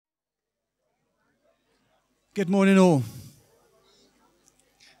Good morning, all.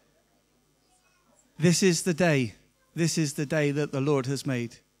 This is the day. This is the day that the Lord has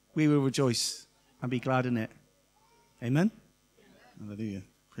made. We will rejoice and be glad in it. Amen? Hallelujah.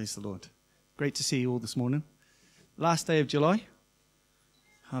 Praise the Lord. Great to see you all this morning. Last day of July.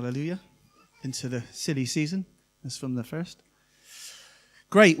 Hallelujah. Into the silly season. As from the first.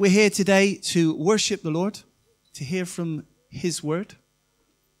 Great. We're here today to worship the Lord, to hear from His word.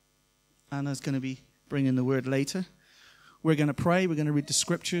 Anna's going to be bringing the word later. We're going to pray. We're going to read the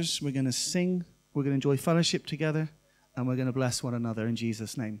scriptures. We're going to sing. We're going to enjoy fellowship together. And we're going to bless one another in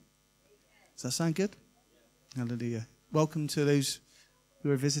Jesus' name. Does that sound good? Hallelujah. Welcome to those who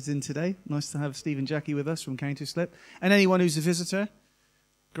are visiting today. Nice to have Steve and Jackie with us from Counterslip. And anyone who's a visitor,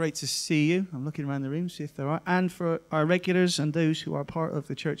 great to see you. I'm looking around the room, see if there are. And for our regulars and those who are part of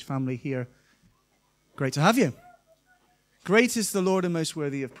the church family here, great to have you. Great is the Lord and most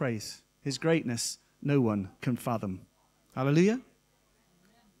worthy of praise. His greatness no one can fathom. Hallelujah.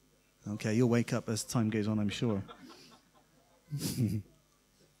 Okay, you'll wake up as time goes on, I'm sure.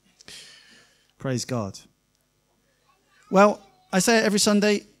 Praise God. Well, I say it every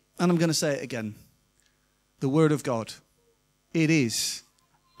Sunday, and I'm going to say it again. The Word of God. It is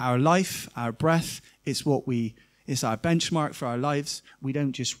our life, our breath. It's our benchmark for our lives. We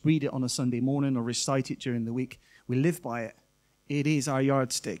don't just read it on a Sunday morning or recite it during the week. We live by it. It is our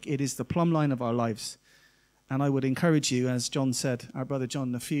yardstick. It is the plumb line of our lives. And I would encourage you, as John said, our brother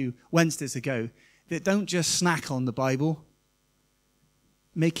John, a few Wednesdays ago, that don't just snack on the Bible.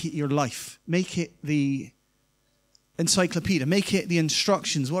 Make it your life. Make it the encyclopedia. Make it the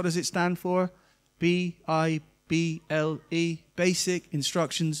instructions. What does it stand for? BIBLE, basic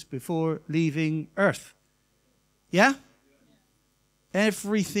instructions before leaving earth. Yeah?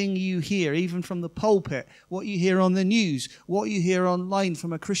 Everything you hear, even from the pulpit, what you hear on the news, what you hear online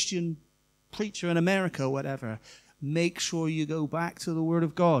from a Christian preacher in America or whatever, make sure you go back to the Word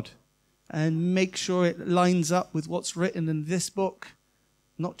of God and make sure it lines up with what's written in this book.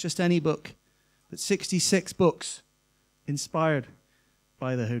 Not just any book, but 66 books inspired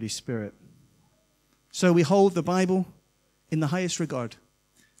by the Holy Spirit. So we hold the Bible in the highest regard,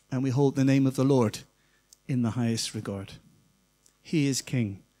 and we hold the name of the Lord in the highest regard. He is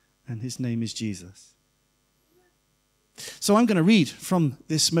King, and His name is Jesus. So I'm going to read from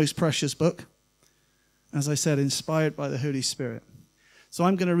this most precious book, as I said, inspired by the Holy Spirit. So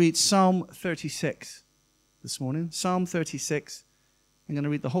I'm going to read Psalm 36 this morning. Psalm 36. I'm going to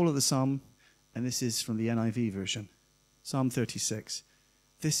read the whole of the psalm, and this is from the NIV version. Psalm 36.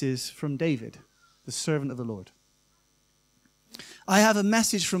 This is from David, the servant of the Lord. I have a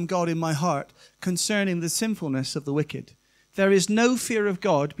message from God in my heart concerning the sinfulness of the wicked. There is no fear of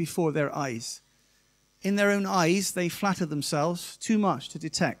God before their eyes. In their own eyes, they flatter themselves too much to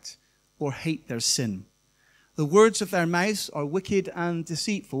detect or hate their sin. The words of their mouths are wicked and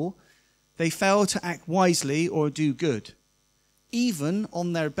deceitful. They fail to act wisely or do good. Even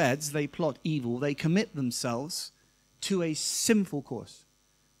on their beds, they plot evil. They commit themselves to a sinful course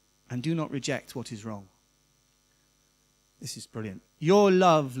and do not reject what is wrong. This is brilliant. Your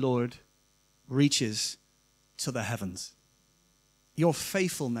love, Lord, reaches to the heavens. Your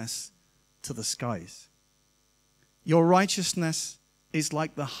faithfulness to the skies. Your righteousness is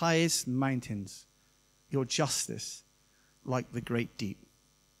like the highest mountains. Your justice like the great deep.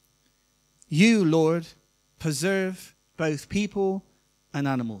 You, Lord, preserve both people and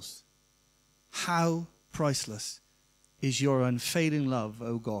animals. How priceless is your unfailing love,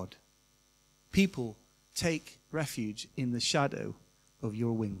 O God. People take refuge in the shadow of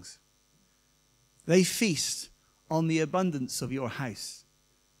your wings. They feast on the abundance of your house.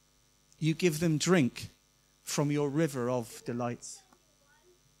 You give them drink from your river of delights.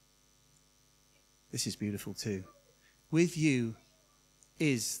 This is beautiful too. With you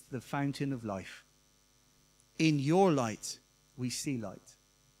is the fountain of life. In your light, we see light.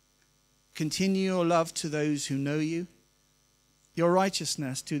 Continue your love to those who know you, your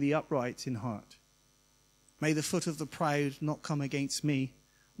righteousness to the upright in heart. May the foot of the proud not come against me,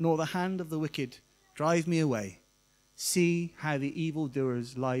 nor the hand of the wicked drive me away. See how the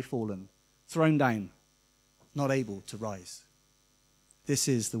evildoers lie fallen, thrown down, not able to rise. This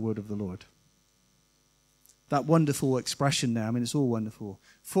is the word of the Lord. That wonderful expression there, it's all wonderful.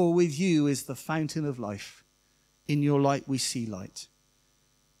 For with you is the fountain of life. In your light we see light.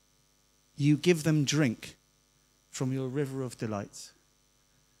 You give them drink from your river of delights.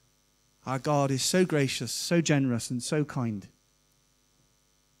 Our God is so gracious, so generous, and so kind.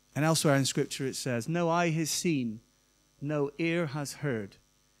 And elsewhere in Scripture it says, no eye has seen, no ear has heard.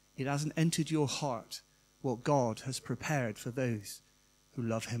 It hasn't entered your heart what God has prepared for those who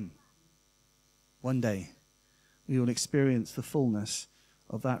love Him. One day we will experience the fullness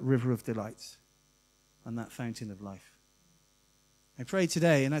of that river of delight and that fountain of life. I pray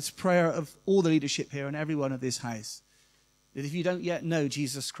today, and that's prayer of all the leadership here and everyone of this house, that if you don't yet know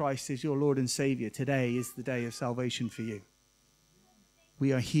Jesus Christ as your Lord and Savior, today is the day of salvation for you.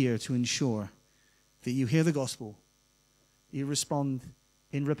 We are here to ensure that you hear the gospel, you respond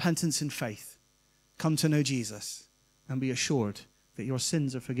in repentance and faith, come to know Jesus, and be assured that your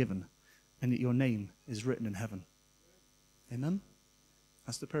sins are forgiven and that your name is written in heaven. Amen?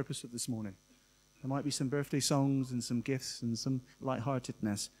 That's the purpose of this morning. There might be some birthday songs and some gifts and some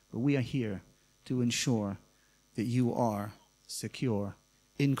lightheartedness, but we are here to ensure that you are secure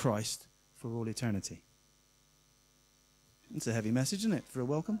in Christ for all eternity. It's a heavy message, isn't it, for a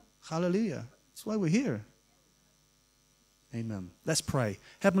welcome? Hallelujah. That's why we're here. Amen. Let's pray.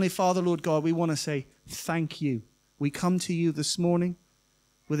 Heavenly Father, Lord God, we want to say thank you. We come to you this morning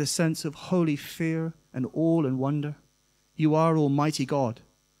with a sense of holy fear and awe and wonder. You are Almighty God.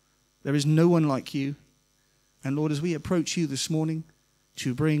 There is no one like you. And Lord, as we approach you this morning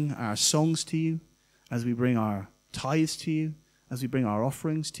to bring our songs to you, as we bring our tithes to you, as we bring our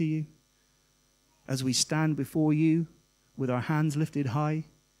offerings to you, as we stand before you with our hands lifted high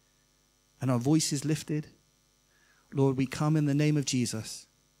and our voices lifted, Lord, we come in the name of Jesus.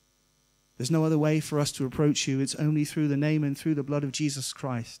 There's no other way for us to approach you. It's only through the name and through the blood of Jesus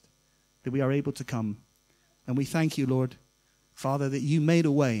Christ that we are able to come. And we thank you, Lord, Father, that you made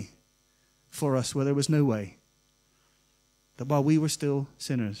a way for us where there was no way. That while we were still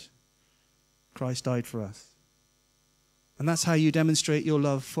sinners, Christ died for us. And that's how you demonstrate your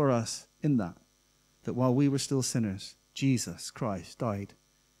love for us in that. That while we were still sinners, Jesus Christ died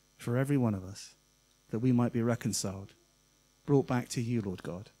for every one of us, that we might be reconciled, brought back to you, Lord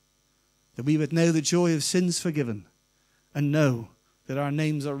God. That we would know the joy of sins forgiven and know that our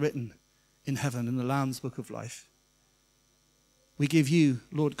names are written in heaven in the Lamb's book of life. We give you,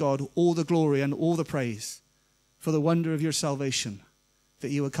 Lord God, all the glory and all the praise for the wonder of your salvation that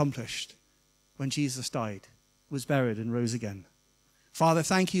you accomplished when Jesus died, was buried, and rose again. Father,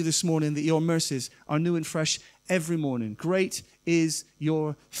 thank you this morning that your mercies are new and fresh every morning. Great is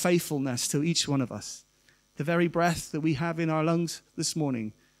your faithfulness to each one of us. The very breath that we have in our lungs this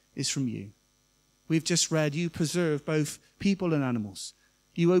morning is from you. We've just read, you preserve both people and animals.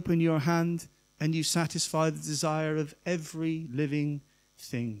 You open your hand and you satisfy the desire of every living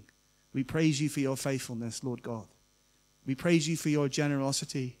thing. We praise you for your faithfulness, Lord God. We praise you for your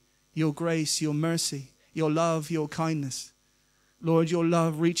generosity, your grace, your mercy, your love, your kindness. Lord, your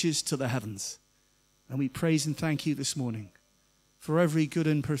love reaches to the heavens. And we praise and thank you this morning for every good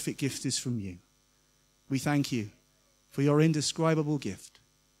and perfect gift is from you. We thank you for your indescribable gift,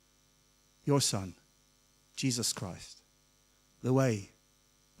 your Son, Jesus Christ, the way,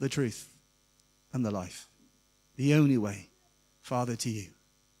 the truth, and the life, the only way, Father, to you.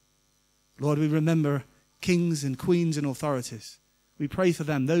 Lord, we remember kings and queens and authorities. We pray for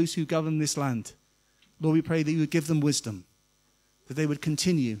them, those who govern this land. Lord, we pray that you would give them wisdom, that they would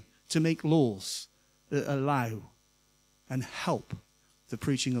continue to make laws that allow and help the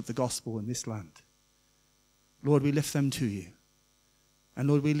preaching of the gospel in this land. Lord, we lift them to you. And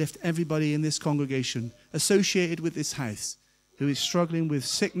Lord, we lift everybody in this congregation associated with this house who is struggling with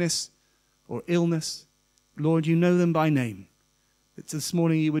sickness or illness. Lord, you know them by name. That this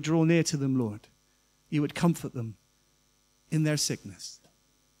morning you would draw near to them, Lord. You would comfort them in their sickness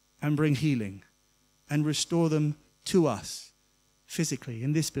and bring healing and restore them to us physically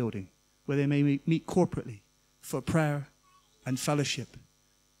in this building where they may meet corporately for prayer and fellowship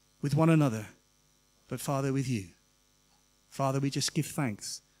with one another, but Father, with you. Father, we just give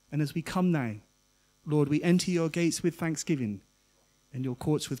thanks. And as we come now, Lord, we enter your gates with thanksgiving and your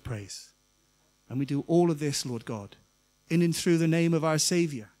courts with praise. And we do all of this, Lord God, in and through the name of our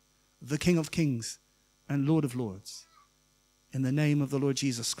Savior, the King of Kings and Lord of Lords, in the name of the Lord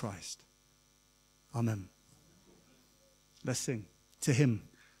Jesus Christ. Amen. Let's sing to him,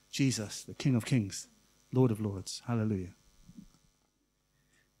 Jesus, the King of Kings, Lord of Lords. Hallelujah.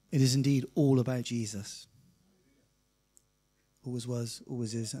 It is indeed all about Jesus. Always was,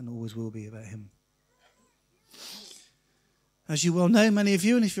 always is, and always will be about him. As you well know, many of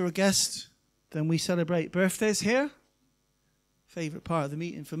you, and if you're a guest, then we celebrate birthdays here. Favorite part of the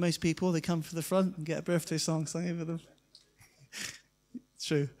meeting for most people. They come for the front and get a birthday song sung over them. It's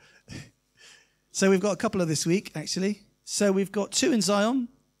true. So we've got a couple of this week, actually. So we've got 2 in Zion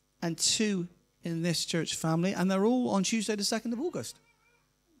and 2 in this church family, and they're all on Tuesday the 2nd of August.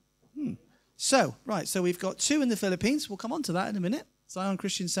 So we've got 2 in the Philippines. We'll come on to that in a minute. Zion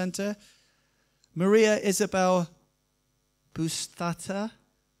Christian Center. Maria Isabel Bustata.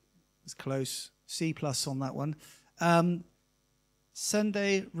 It's close. C+ on that one.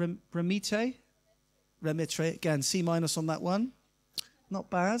 Sunday, Remitre, again, C- on that one. Not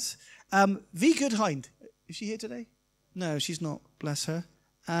bad. V. Goodhind, is she here today? No, she's not, bless her.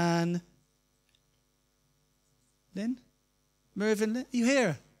 And Lynn? Mervyn Lynn, you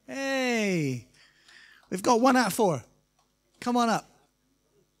here? Hey! We've got 1 out of 4. Come on up.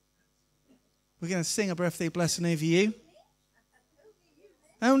 We're going to sing a birthday blessing over you.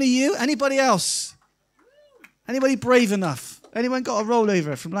 Only you? Anybody else? Anybody brave enough? Anyone got a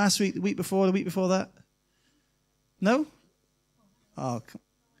rollover from last week, the week before, the week before that? No? Oh,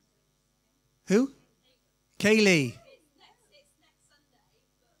 who? Kaylee.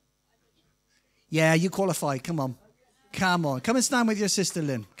 Yeah, you qualify. Come on. Come on. Come and stand with your sister,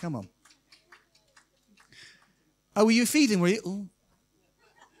 Lynn. Come on. Oh, were you feeding, were you? Ooh.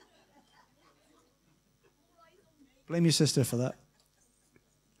 Blame your sister for that.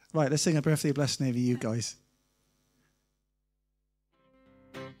 Right, let's sing a birthday blessing over you guys.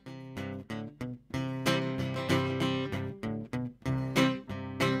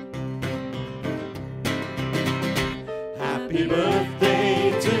 Happy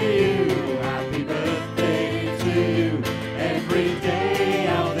birthday to you, happy birthday to you. Every day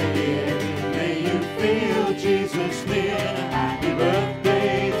of the year, may you feel Jesus near. Happy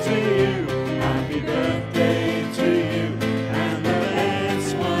birthday to you, happy birthday to you, and the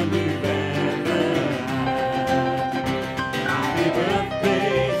best one you've ever had. Happy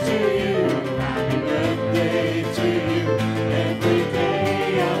birthday to you, happy birthday to you. Every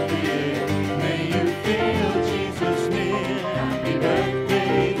day of the year, may you feel Jesus near. Happy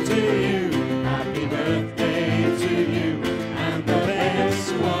birthday to you, happy birthday to you, and the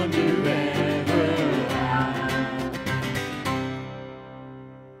best one you've ever had.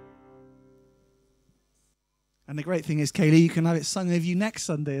 And the great thing is, Kaylee, you can have it sung over you next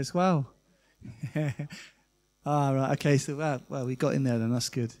Sunday as well. Ah, right. Okay, so, well, we got in there then. That's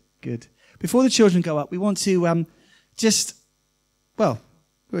good. Good. Before the children go up, we want to we're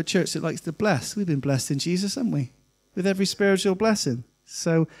a church that likes to bless. We've been blessed in Jesus, haven't we? With every spiritual blessing.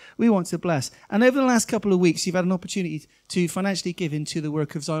 So we want to bless. And over the last couple of weeks, you've had an opportunity to financially give into the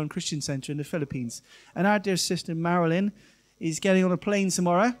work of Zion Christian Center in the Philippines. And our dear sister Marilyn is getting on a plane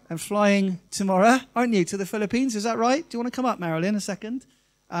tomorrow and flying tomorrow, aren't you, to the Philippines? Is that right? Do you want to come up, Marilyn, a second?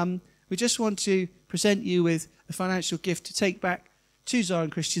 We just want to present you with a financial gift to take back to Zion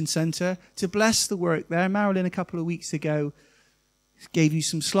Christian Center to bless the work there. Marilyn, a couple of weeks ago, gave you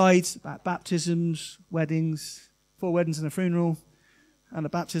some slides about baptisms, weddings, 4 weddings and a funeral, and a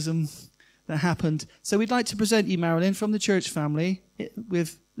baptism that happened. So we'd like to present you, Marilyn, from the church family,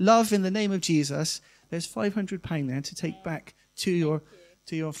 with love in the name of Jesus. There's £500 there to take back to your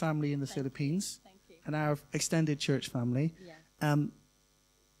family in the Philippines. Thank you. And our extended church family. Yeah.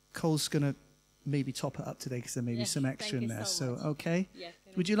 Cole's going to maybe top it up today because there may be Yes, some extra thank in you there. so So, much. okay. Yes,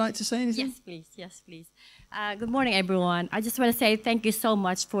 Would you like to say anything? Yes, please. Yes, please. Good morning, everyone. I just want to say thank you so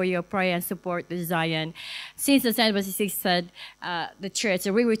much for your prayer and support to Zion. Since the St. Francis said the church,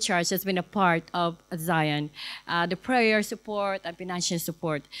 the River Church, has been a part of Zion. The prayer support and financial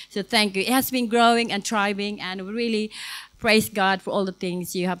support. So thank you. It has been growing and thriving, and we really praise God for all the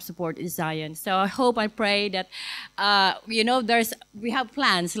things you have supported Zion. So I hope and pray that, we have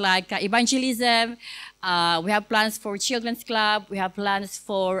plans like evangelism, we have plans for Children's Club, we have plans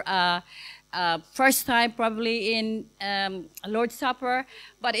for first time probably in Lord's Supper,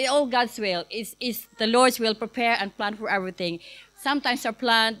 but in all God's will. It's the Lord's will prepare and plan for everything. Sometimes our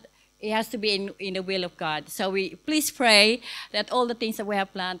plan, it has to be in the will of God. So we please pray that all the things that we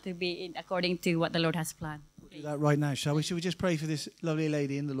have planned to be according to what the Lord has planned. Do that right now, shall we? Should we just pray for this lovely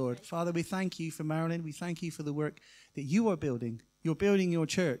lady in the Lord? Father, we thank you for Marilyn. We thank you for the work that you are building. You're building your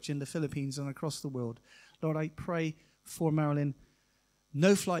church in the Philippines and across the world. Lord, I pray for Marilyn.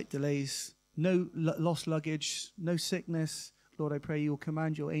 No flight delays, no lost luggage, no sickness. Lord, I pray you'll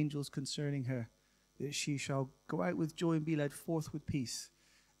command your angels concerning her, that she shall go out with joy and be led forth with peace.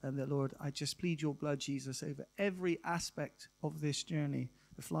 And that, Lord, I just plead your blood, Jesus, over every aspect of this journey.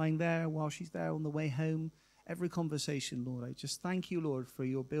 The flying there, while she's there on the way home, every conversation, Lord. I just thank you, Lord, for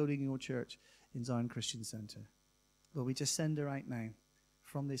your building your church in Zion Christian Center. Lord, we just send her out now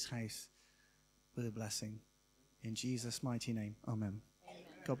from this house with a blessing. In Jesus' mighty name, amen.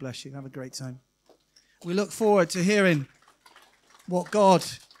 God bless you. Have a great time. We look forward to hearing what God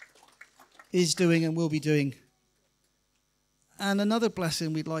is doing and will be doing. And another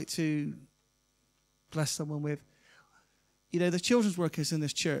blessing we'd like to bless someone with. You know, the children's workers in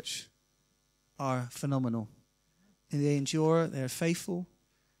this church are phenomenal. And they endure, they're faithful.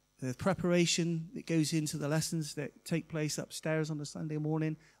 The preparation that goes into the lessons that take place upstairs on a Sunday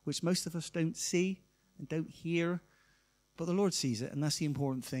morning, which most of us don't see and don't hear. But the Lord sees it, and that's the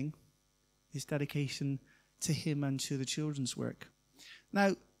important thing, his dedication to him and to the children's work.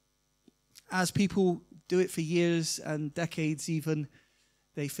 Now, as people do it for years and decades even,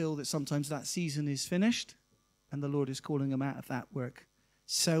 they feel that sometimes that season is finished and the Lord is calling them out of that work.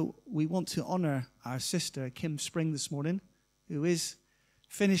 So we want to honor our sister, Kim Spring, this morning, who is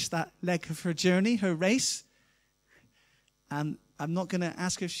finished that leg of her journey, her race. And I'm not going to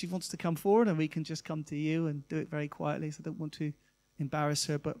ask her if she wants to come forward, and we can just come to you and do it very quietly, so I don't want to embarrass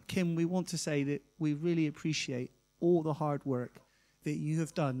her. But Kim, we want to say that we really appreciate all the hard work that you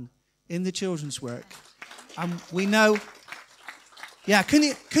have done in the children's work. And we know, yeah, can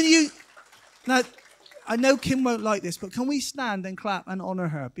you, now, I know Kim won't like this, but can we stand and clap and honor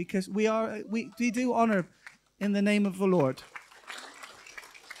her? Because we do honor in the name of the Lord.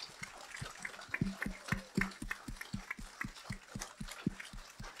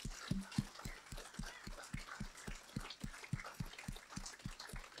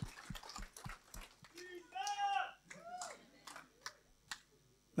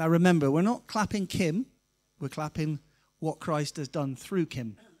 Now remember, we're not clapping Kim, we're clapping what Christ has done through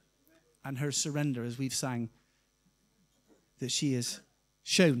Kim and her surrender, as we've sang, that she has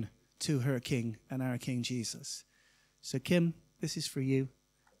shown to her King and our King Jesus. So Kim, this is for you,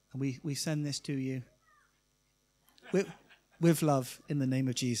 and we send this to you with love in the name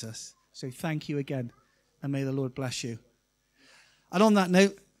of Jesus. So thank you again, and may the Lord bless you. And on that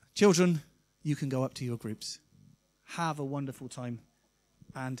note, children, you can go up to your groups. Have a wonderful time.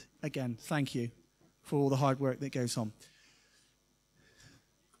 And again, thank you for all the hard work that goes on.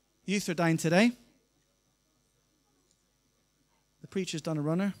 Youth are down today. The preacher's done a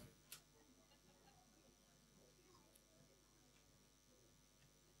runner.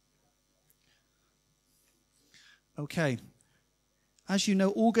 Okay. As you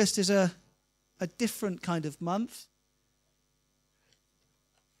know, August is a different kind of month,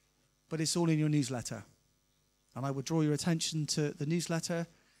 but it's all in your newsletter. And I would draw your attention to the newsletter.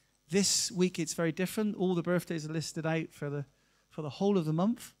 This week it's very different. All the birthdays are listed out for the whole of the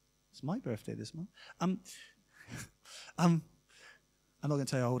month. It's my birthday this month. I'm not going to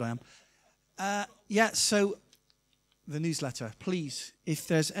tell you how old I am. So the newsletter, please, if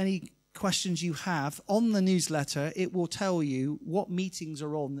there's any questions you have on the newsletter, it will tell you what meetings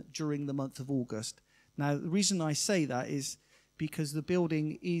are on during the month of August. Now, the reason I say that is because the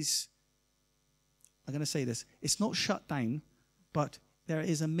building is, I'm going to say this, it's not shut down, but there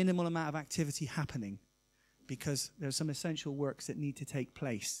is a minimal amount of activity happening because there's some essential works that need to take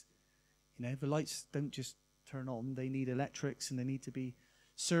place. You know, the lights don't just turn on, they need electrics and they need to be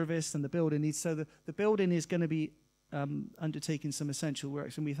serviced, and the building needs, so the building is going to be undertaking some essential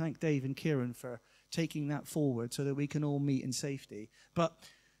works, and we thank Dave and Kieran for taking that forward so that we can all meet in safety. But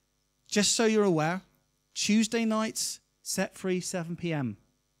just so you're aware, Tuesday nights, set free, 7 p.m.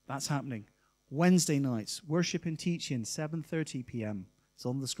 That's happening. Wednesday nights, worship and teaching, 7:30 p.m. It's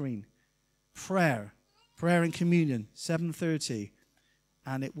on the screen. Prayer and communion, 7:30.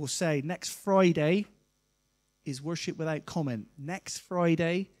 And it will say next Friday is worship without comment. Next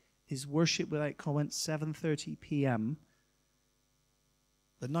Friday is worship without comment, 7:30 p.m.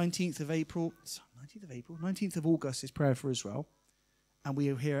 The 19th of August is Prayer for Israel. And we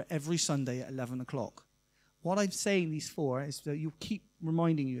are here every Sunday at 11 o'clock. What I'm saying these for is that you keep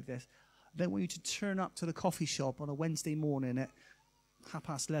reminding you of this. I don't want you to turn up to the coffee shop on a Wednesday morning at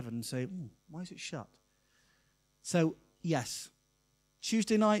 11:30 and say, why is it shut? So, yes,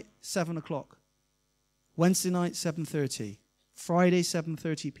 Tuesday night, 7 o'clock. Wednesday night, 7:30. Friday,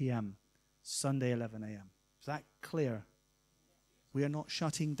 7:30 p.m. Sunday, 11 a.m. Is that clear? We are not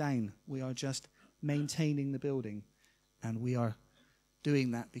shutting down. We are just maintaining the building. And we are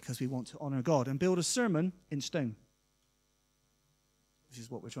doing that because we want to honor God and build a sermon in stone. Which is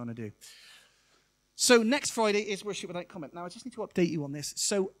what we're trying to do. So next Friday is Worship Without Comment. Now, I just need to update you on this.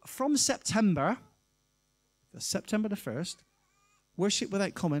 So from September the 1st, Worship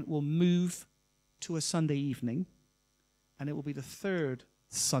Without Comment will move to a Sunday evening, and it will be the third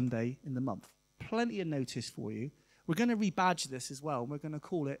Sunday in the month. Plenty of notice for you. We're going to rebadge this as well, and we're going to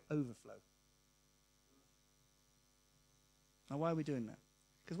call it Overflow. Now, why are we doing that?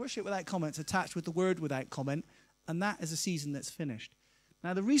 Because Worship Without Comment is attached with the word without comment, and that is a season that's finished.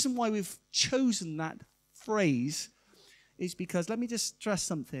 Now, the reason why we've chosen that phrase is because, let me just stress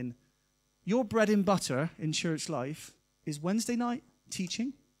something. Your bread and butter in church life is Wednesday night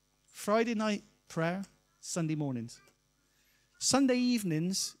teaching, Friday night prayer, Sunday mornings. Sunday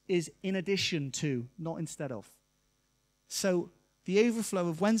evenings is in addition to, not instead of. So the overflow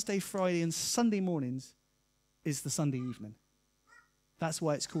of Wednesday, Friday, and Sunday mornings is the Sunday evening. That's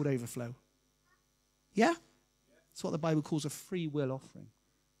why it's called overflow. Yeah? It's what the Bible calls a free will offering.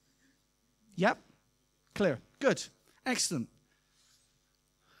 Yep. Clear. Good. Excellent.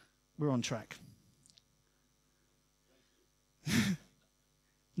 We're on track.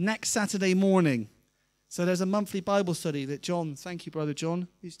 Next Saturday morning. So there's a monthly Bible study that John, thank you, Brother John,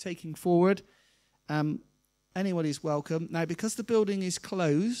 is taking forward. Anybody's welcome. Now, because the building is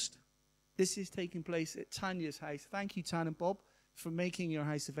closed, this is taking place at Tanya's house. Thank you, Tan and Bob, for making your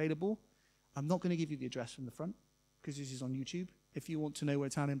house available. I'm not going to give you the address from the front because this is on YouTube. If you want to know where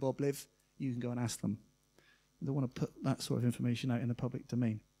Tan and Bob live, you can go and ask them. I don't want to put that sort of information out in the public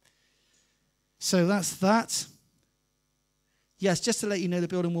domain. So that's that. Yes, just to let you know, the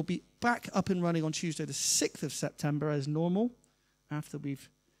building will be back up and running on Tuesday, the 6th of September as normal, after we've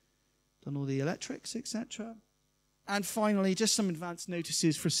done all the electrics, etc. And finally, just some advance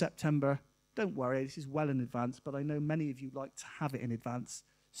notices for September. Don't worry, this is well in advance, but I know many of you like to have it in advance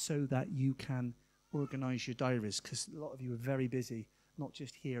so that you can organise your diaries, because a lot of you are very busy, not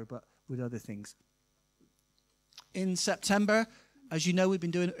just here, but with other things. In September, as you know, we've been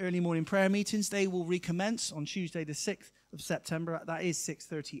doing early morning prayer meetings. They will recommence on Tuesday, the 6th of September. That is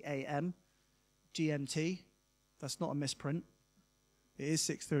 6:30 a.m. GMT. That's not a misprint. It is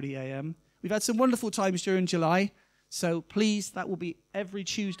 6:30 a.m. We've had some wonderful times during July. So please, that will be every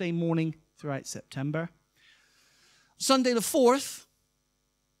Tuesday morning throughout September. Sunday the 4th,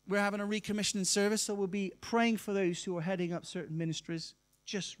 we're having a recommissioning service. So we'll be praying for those who are heading up certain ministries,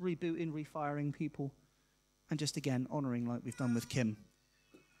 just rebooting, refiring people, and just, again, honouring like we've done with Kim.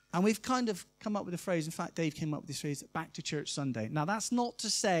 And we've kind of come up with a phrase. In fact, Dave came up with this phrase, Back to Church Sunday. Now, that's not to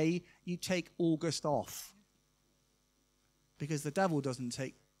say you take August off, because the devil doesn't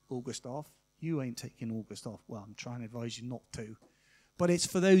take August off. You ain't taking August off. Well, I'm trying to advise you not to. But it's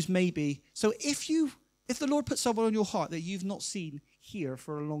for those maybe. So if the Lord puts someone on your heart that you've not seen here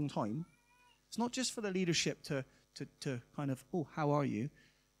for a long time, it's not just for the leadership to kind of, oh, how are you?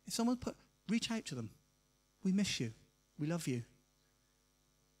 If someone reach out to them. We miss you. We love you.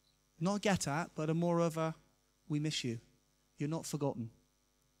 Not a get at, but a more of a, we miss you. You're not forgotten.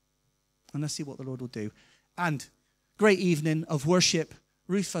 And let's see what the Lord will do. And great evening of worship,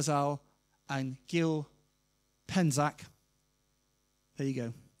 Ruth Fazal and Gil Penzak. There you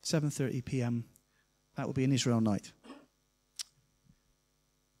go, 7:30 p.m. That will be an Israel night.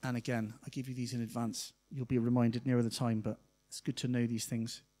 And again, I give you these in advance. You'll be reminded nearer the time, but it's good to know these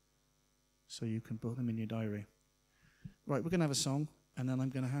things so you can put them in your diary. Right, we're going to have a song, and then I'm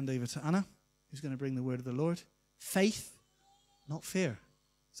going to hand over to Anna, who's going to bring the word of the Lord. Faith, not fear.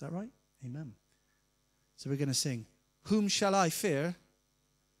 Is that right? Amen. So we're going to sing, Whom shall I fear?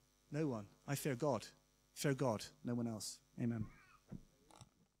 No one. I fear God. Fear God, no one else. Amen.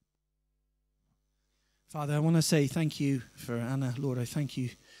 Father, I want to say thank you for Anna. Lord, I thank you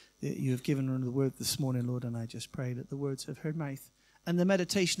that you have given her the word this morning, Lord, and I just pray that the words of her mouth and the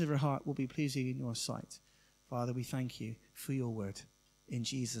meditation of her heart will be pleasing in your sight. Father, we thank you for your word. In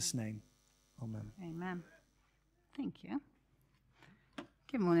Jesus' name, amen. Amen. Thank you.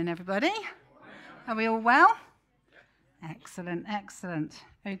 Good morning, everybody. Are we all well? Excellent, excellent.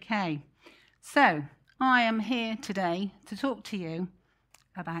 Okay, so I am here today to talk to you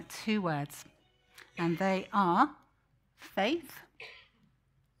about two words, and they are faith.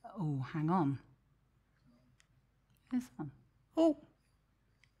 Oh, hang on. This one. Oh,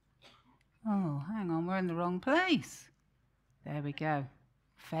 hang on, we're in the wrong place. There we go.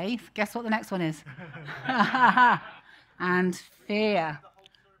 Faith. Guess what the next one is? And fear.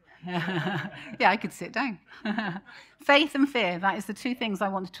 Yeah, I could sit down. Faith and fear, that is the two things I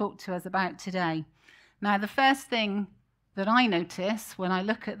want to talk to us about today. Now, the first thing that I notice when I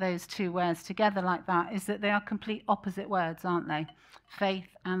look at those two words together like that is that they are complete opposite words, aren't they? Faith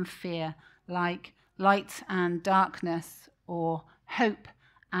and fear, like light and darkness, or hope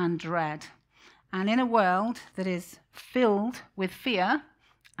and dread. And in a world that is filled with fear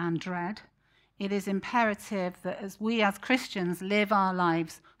and dread, it is imperative that as we as Christians live our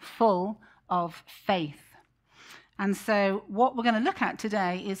lives full of faith. And so what we're going to look at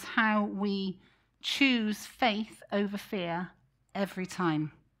today is how we choose faith over fear every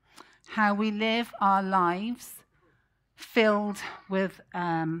time. How we live our lives filled with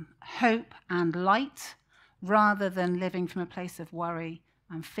hope and light rather than living from a place of worry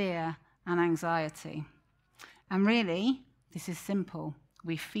and fear and anxiety. And really, this is simple.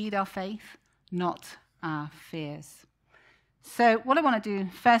 We feed our faith, not our fears. So what I want to do,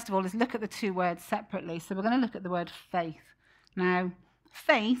 first of all, is look at the two words separately. So we're going to look at the word faith. Now,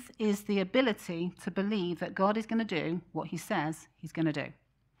 faith is the ability to believe that God is going to do what he says he's going to do.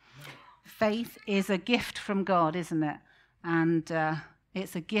 Faith is a gift from God, isn't it? And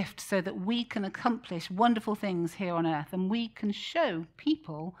It's a gift so that we can accomplish wonderful things here on earth and we can show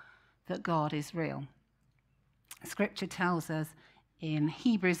people that God is real. Scripture tells us in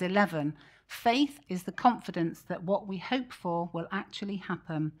Hebrews 11, faith is the confidence that what we hope for will actually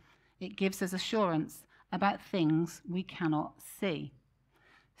happen. It gives us assurance about things we cannot see.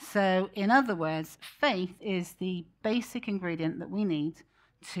 So, in other words, faith is the basic ingredient that we need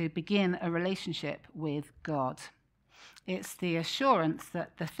to begin a relationship with God. It's the assurance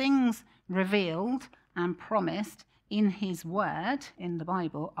that the things revealed and promised in his word, in the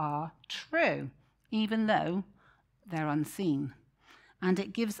Bible, are true, even though they're unseen. And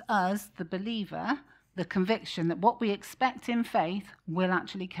it gives us, the believer, the conviction that what we expect in faith will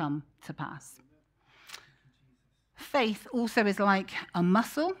actually come to pass. Faith also is like a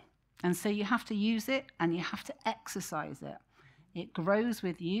muscle, and so you have to use it and you have to exercise it. It grows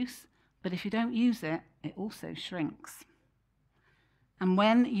with use, but if you don't use it, it also shrinks. And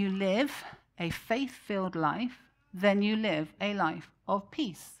when you live a faith-filled life, then you live a life of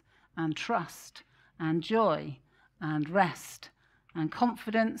peace and trust and joy and rest and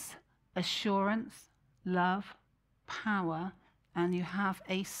confidence, assurance, love, power, and you have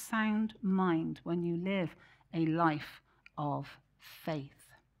a sound mind when you live a life of faith.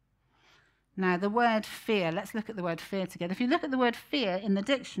 Now, the word fear, let's look at the word fear together. If you look at the word fear in the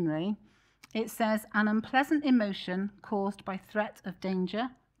dictionary, it says an unpleasant emotion caused by threat of danger,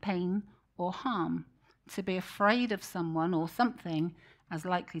 pain, or harm. To be afraid of someone or something as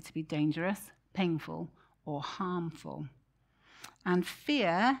likely to be dangerous, painful, or harmful. And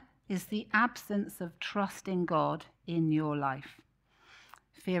fear is the absence of trust in God in your life.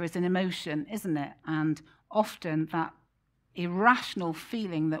 Fear is an emotion, isn't it? And often that irrational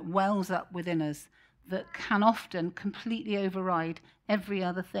feeling that wells up within us that can often completely override every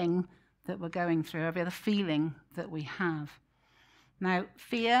other thing that we're going through, every other feeling that we have. Now,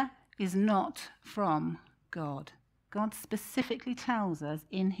 fear is not from God. God specifically tells us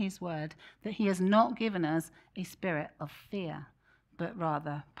in his word that he has not given us a spirit of fear, but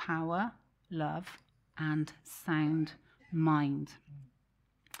rather power, love, and sound mind.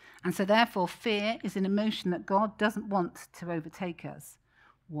 And so therefore, fear is an emotion that God doesn't want to overtake us.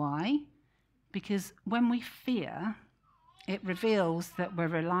 Why? Because when we fear, it reveals that we're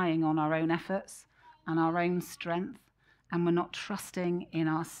relying on our own efforts and our own strength, and we're not trusting in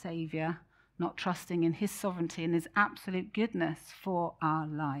our Saviour, not trusting in his sovereignty and his absolute goodness for our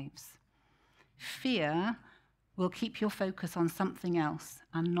lives. Fear will keep your focus on something else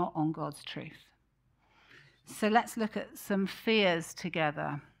and not on God's truth. So let's look at some fears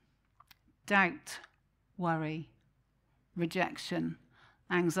together. Doubt, worry, rejection,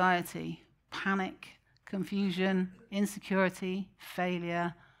 anxiety, panic, confusion, insecurity,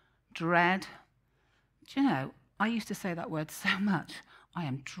 failure, dread. Do you know, I used to say that word so much. I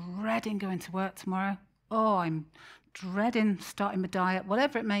am dreading going to work tomorrow. Oh, I'm dreading starting my diet,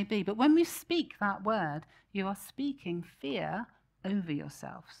 whatever it may be. But when we speak that word, you are speaking fear over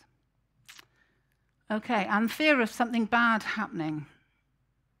yourselves. Okay, and fear of something bad happening.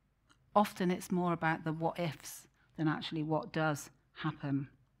 Often it's more about the what ifs than actually what does happen.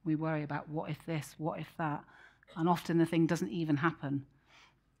 We worry about what if this, what if that, and often the thing doesn't even happen.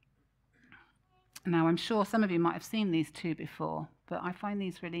 Now, I'm sure some of you might have seen these two before, but I find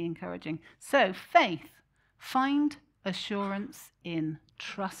these really encouraging. So, faith, find assurance in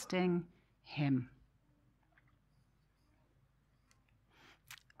trusting him.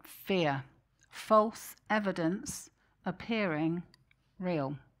 Fear, false evidence appearing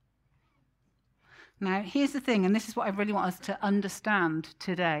real. Now, here's the thing, and this is what I really want us to understand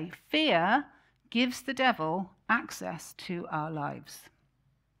today. Fear gives the devil access to our lives.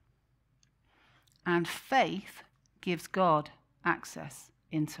 And faith gives God access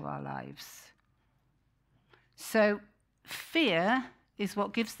into our lives. So, fear is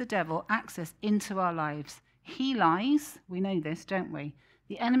what gives the devil access into our lives. He lies, we know this, don't we?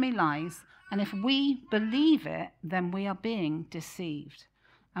 The enemy lies, and if we believe it, then we are being deceived.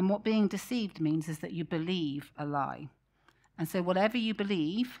 And what being deceived means is that you believe a lie. And so whatever you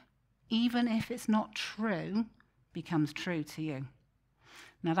believe, even if it's not true, becomes true to you.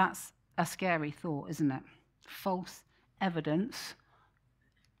 Now that's a scary thought, isn't it? False evidence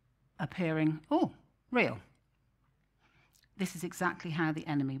appearing, real. This is exactly how the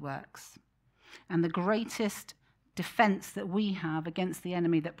enemy works. And the greatest defense that we have against the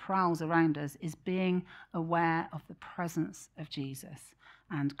enemy that prowls around us is being aware of the presence of Jesus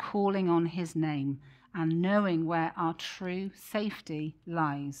and calling on his name and knowing where our true safety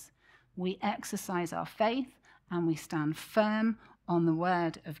lies. We exercise our faith and we stand firm on the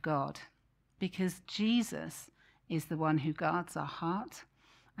word of God because Jesus is the one who guards our heart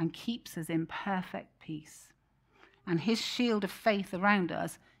and keeps us in perfect peace. And his shield of faith around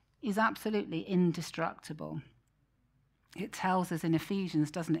us is absolutely indestructible. It tells us in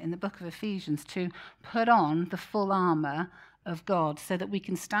Ephesians, doesn't it, in the book of Ephesians, to put on the full armour of God so that we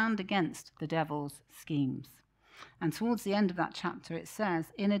can stand against the devil's schemes. And towards the end of that chapter it says,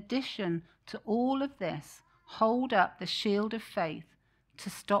 in addition to all of this, hold up the shield of faith to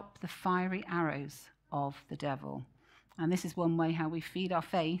stop the fiery arrows of the devil. And this is one way how we feed our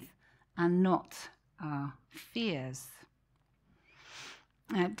faith and not our fears.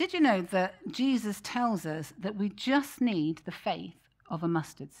 Did you know that Jesus tells us that we just need the faith of a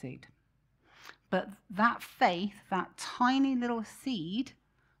mustard seed? But that faith, that tiny little seed,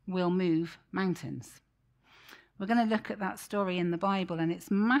 will move mountains. We're going to look at that story in the Bible, and it's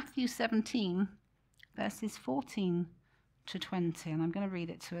Matthew 17, verses 14 to 20, and I'm going to read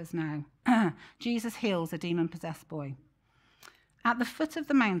it to us now. Jesus heals a demon-possessed boy. At the foot of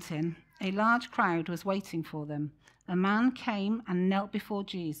the mountain, a large crowd was waiting for them. A man came and knelt before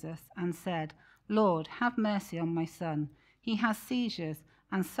Jesus and said, "Lord, have mercy on my son. He has seizures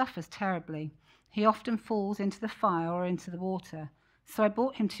and suffers terribly. He often falls into the fire or into the water. So I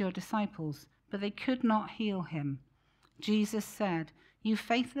brought him to your disciples, but they could not heal him." Jesus said, "You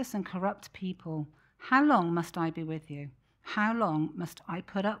faithless and corrupt people, how long must I be with you? How long must I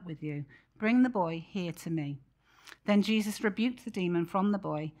put up with you? Bring the boy here to me." Then Jesus rebuked the demon from the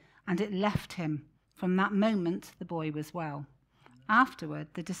boy, and it left him. From that moment, the boy was well.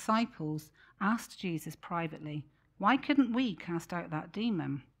 Afterward, the disciples asked Jesus privately, "Why couldn't we cast out that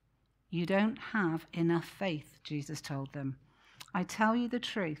demon?" "You don't have enough faith," Jesus told them. "I tell you the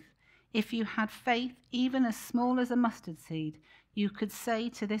truth. If you had faith even as small as a mustard seed, you could say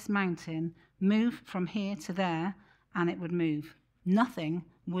to this mountain, 'Move from here to there,' and it would move. Nothing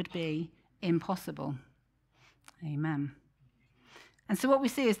would be impossible." Amen. And so what we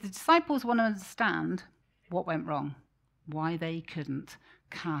see is the disciples want to understand what went wrong, why they couldn't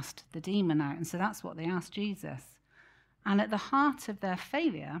cast the demon out. And so that's what they asked Jesus. And at the heart of their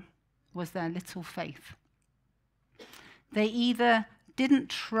failure was their little faith. They either didn't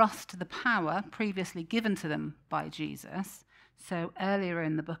trust the power previously given to them by Jesus. So earlier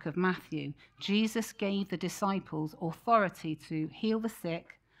in the book of Matthew, Jesus gave the disciples authority to heal the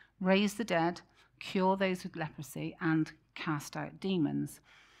sick, raise the dead, cure those with leprosy, and cast out demons.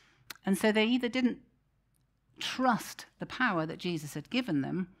 And so they either didn't trust the power that Jesus had given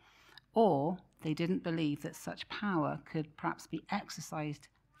them, or they didn't believe that such power could perhaps be exercised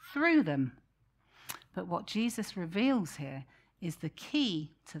through them. But what Jesus reveals here is the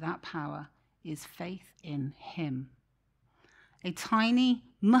key to that power is faith in him. A tiny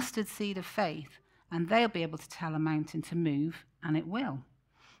mustard seed of faith, and they'll be able to tell a mountain to move, and it will.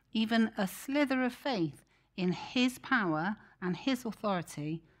 Even a slither of faith in his power and his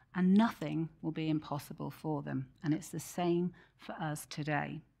authority, and nothing will be impossible for them. And it's the same for us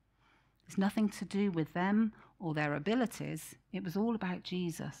today. It's nothing to do with them or their abilities. It was all about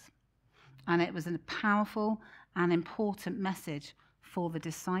Jesus. And it was a powerful and important message for the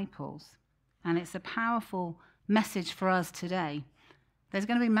disciples. And it's a powerful message for us today. There's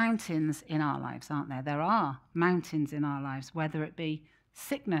going to be mountains in our lives, aren't there? There are mountains in our lives, whether it be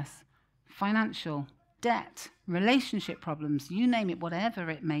sickness, financial, debt, relationship problems, you name it, whatever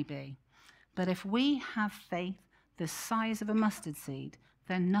it may be. But if we have faith the size of a mustard seed,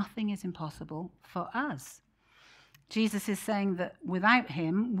 then nothing is impossible for us. Jesus is saying that without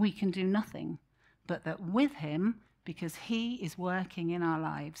him, we can do nothing, but that with him, because he is working in our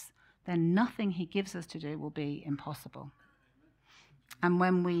lives, then nothing he gives us to do will be impossible. And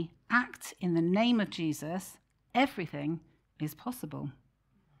when we act in the name of Jesus, everything is possible.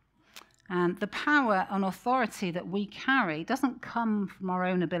 And the power and authority that we carry doesn't come from our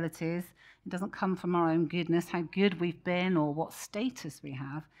own abilities. It doesn't come from our own goodness, how good we've been or what status we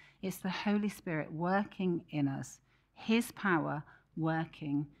have. It's the Holy Spirit working in us, his power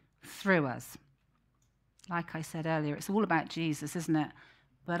working through us. Like I said earlier, it's all about Jesus, isn't it?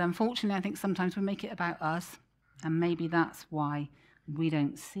 But unfortunately, I think sometimes we make it about us, and maybe that's why we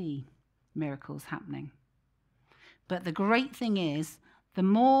don't see miracles happening. But the great thing is, the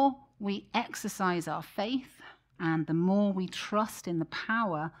more we exercise our faith and the more we trust in the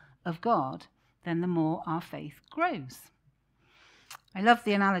power of God, then the more our faith grows. I love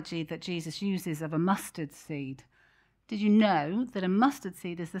the analogy that Jesus uses of a mustard seed. Did you know that a mustard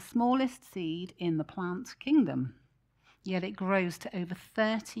seed is the smallest seed in the plant kingdom? Yet it grows to over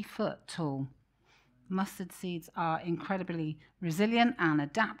 30 foot tall. Mustard seeds are incredibly resilient and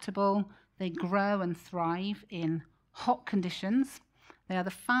adaptable. They grow and thrive in hot conditions. They are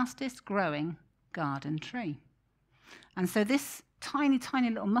the fastest growing garden tree. And so this tiny, tiny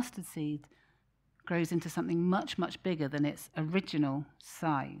little mustard seed grows into something much, much bigger than its original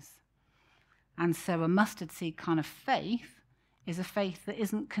size. And so a mustard seed kind of faith is a faith that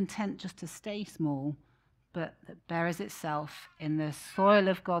isn't content just to stay small, but that buries itself in the soil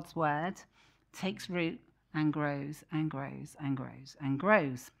of God's word, takes root and grows and grows and grows and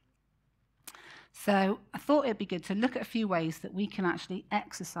grows. So I thought it'd be good to look at a few ways that we can actually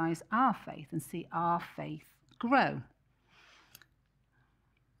exercise our faith and see our faith grow.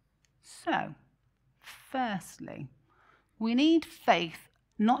 So, firstly, we need faith,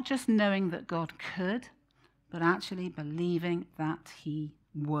 not just knowing that God could, but actually believing that he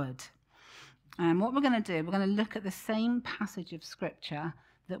would. And what we're going to do, we're going to look at the same passage of Scripture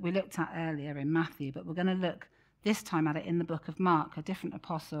that we looked at earlier in Matthew, but we're going to look this time at it in the book of Mark, a different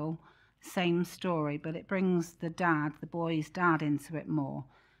apostle, same story, but it brings the boy's dad into it more.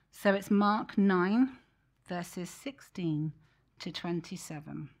 So it's Mark 9, verses 16 to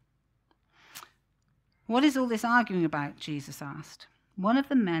 27. "What is all this arguing about?" Jesus asked. One of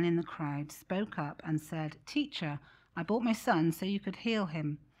the men in the crowd spoke up and said, "Teacher, I brought my son so you could heal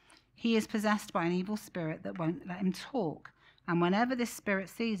him. He is possessed by an evil spirit that won't let him talk, and whenever this spirit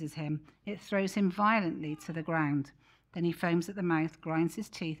seizes him, it throws him violently to the ground. Then he foams at the mouth, grinds his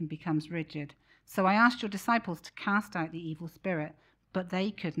teeth, and becomes rigid. So I asked your disciples to cast out the evil spirit, but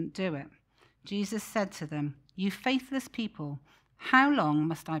they couldn't do it." Jesus said to them, "You faithless people, how long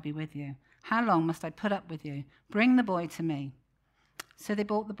must I be with you? How long must I put up with you? Bring the boy to me." So they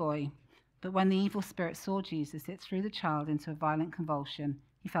brought the boy, but when the evil spirit saw Jesus, it threw the child into a violent convulsion.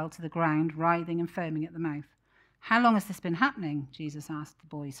 He fell to the ground, writhing and foaming at the mouth. "How long has this been happening?" Jesus asked the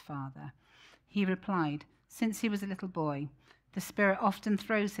boy's father. He replied, "Since he was a little boy. The spirit often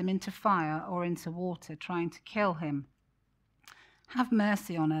throws him into fire or into water, trying to kill him. Have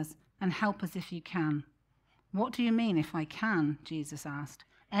mercy on us and help us if you can." "What do you mean, if I can?" Jesus asked.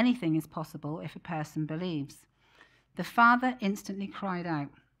 "Anything is possible if a person believes." The father instantly cried out,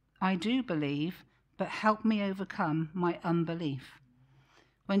 "I do believe, but help me overcome my unbelief."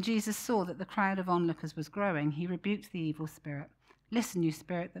 When Jesus saw that the crowd of onlookers was growing, he rebuked the evil spirit. "Listen, you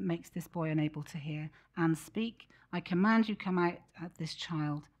spirit that makes this boy unable to hear and speak, I command you come out at this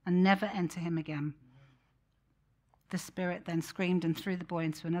child and never enter him again." The spirit then screamed and threw the boy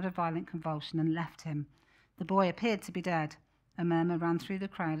into another violent convulsion and left him. The boy appeared to be dead. A murmur ran through the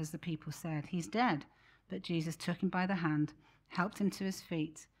crowd as the people said, "He's dead." But Jesus took him by the hand, helped him to his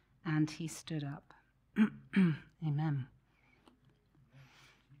feet, and he stood up. Amen.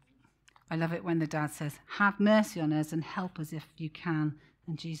 I love it when the dad says, "Have mercy on us and help us if you can."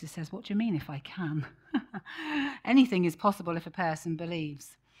 And Jesus says, "What do you mean if I can?" Anything is possible if a person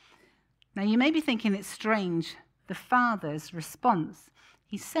believes. Now you may be thinking it's strange, the father's response.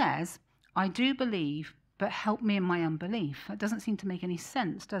 He says, "I do believe, but help me in my unbelief." That doesn't seem to make any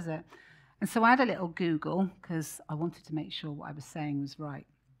sense, does it? And so I had a little Google because I wanted to make sure what I was saying was right.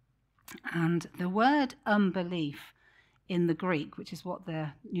 And the word unbelief in the Greek, which is what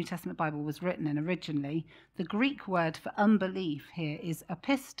the New Testament Bible was written in originally, the Greek word for unbelief here is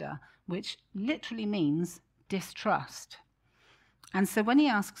apista, which literally means distrust. And so when he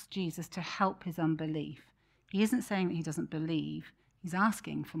asks Jesus to help his unbelief, he isn't saying that he doesn't believe, he's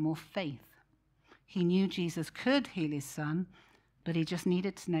asking for more faith. He knew Jesus could heal his son, but he just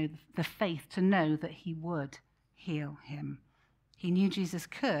needed to know the faith to know that he would heal him. He knew Jesus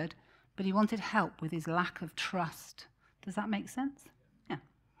could, but he wanted help with his lack of trust. Does that make sense? Yeah.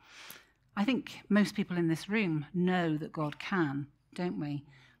 I think most people in this room know that God can, don't we?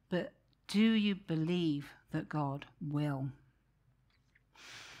 But do you believe that God will?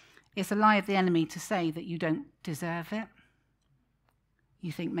 It's a lie of the enemy to say that you don't deserve it.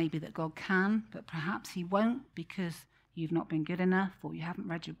 You think maybe that God can, but perhaps he won't because you've not been good enough, or you haven't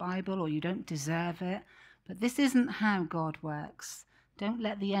read your Bible, or you don't deserve it. But this isn't how God works. Don't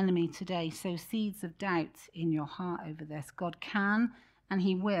let the enemy today sow seeds of doubt in your heart over this. God can and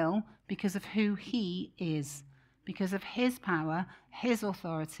he will because of who he is, because of his power, his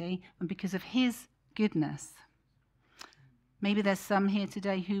authority, and because of his goodness. Maybe there's some here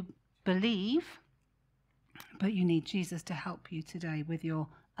today who believe, but you need Jesus to help you today with your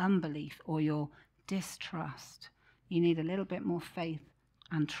unbelief or your distrust. You need a little bit more faith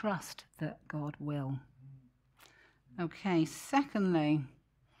and trust that God will. Okay, secondly,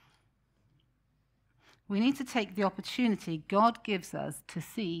 we need to take the opportunity God gives us to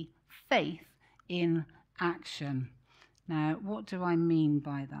see faith in action. Now, what do I mean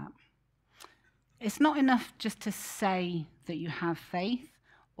by that? It's not enough just to say that you have faith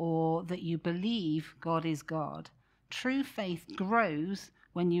or that you believe God is God. True faith grows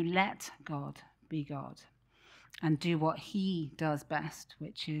when you let God be God. and do what he does best,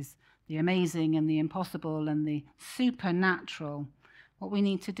 which is the amazing and the impossible and the supernatural. What we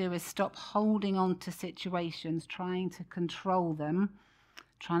need to do is stop holding on to situations, trying to control them,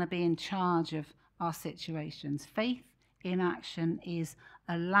 trying to be in charge of our situations. Faith in action is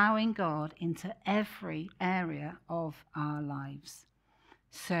allowing God into every area of our lives.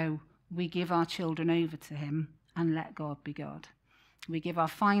 So we give our children over to him and let God be God. We give our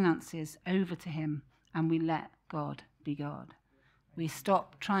finances over to him and we let God be God. We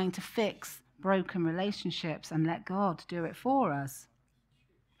stop trying to fix broken relationships and let God do it for us.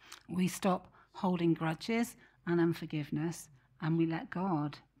 We stop holding grudges and unforgiveness and we let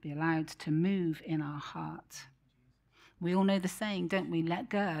God be allowed to move in our heart. We all know the saying, don't we? Let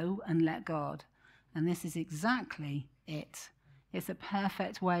go and let God. And this is exactly it. It's a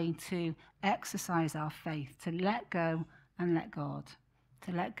perfect way to exercise our faith, to let go and let God,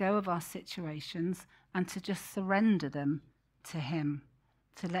 to let go of our situations and to just surrender them to him,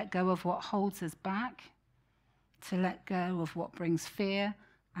 to let go of what holds us back, to let go of what brings fear,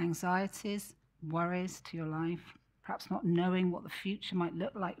 anxieties, worries to your life, perhaps not knowing what the future might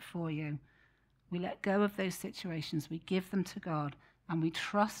look like for you. We let go of those situations, we give them to God, and we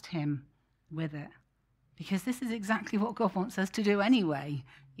trust him with it. Because this is exactly what God wants us to do anyway.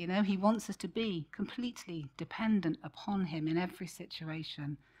 You know, he wants us to be completely dependent upon him in every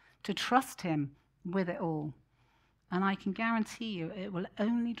situation, to trust him with it all. And I can guarantee you it will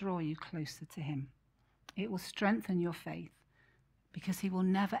only draw you closer to him. It will strengthen your faith because he will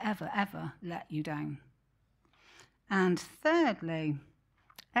never, ever, ever let you down. And thirdly,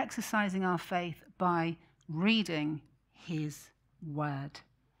 exercising our faith by reading his word.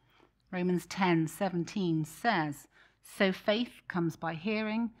 Romans 10:17 says, so faith comes by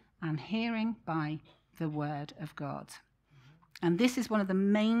hearing, and hearing by the word of God. And this is one of the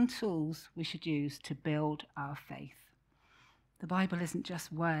main tools we should use to build our faith. The Bible isn't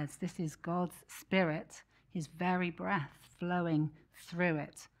just words. This is God's Spirit, his very breath flowing through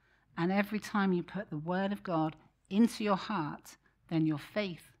it. And every time you put the word of God into your heart, then your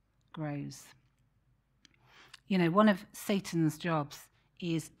faith grows. You know, one of Satan's jobs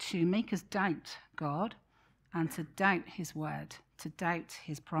is to make us doubt God and to doubt his word, to doubt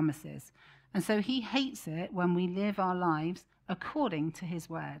his promises. And so he hates it when we live our lives according to his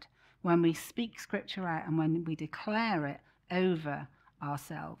word, when we speak scripture out and when we declare it over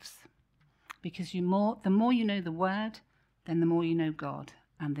ourselves. Because the more you know the word, then the more you know God,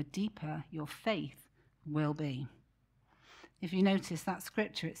 and the deeper your faith will be. If you notice that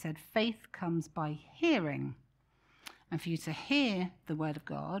scripture, it said faith comes by hearing. And for you to hear the word of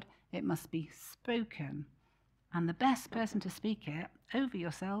God, it must be spoken. And the best person to speak it over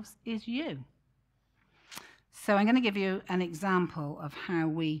yourselves is you. So I'm going to give you an example of how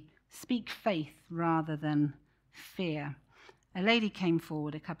we speak faith rather than fear. A lady came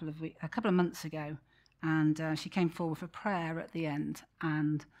forward a couple of months ago, and she came forward for prayer at the end,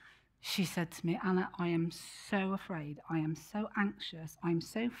 and she said to me, Anna, I am so afraid, I am so anxious, I'm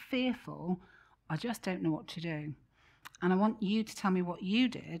so fearful, I just don't know what to do. And I want you to tell me what you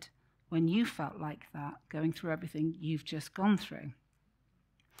did when you felt like that, going through everything you've just gone through.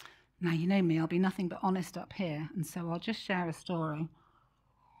 Now, you know me, I'll be nothing but honest up here, and so I'll just share a story.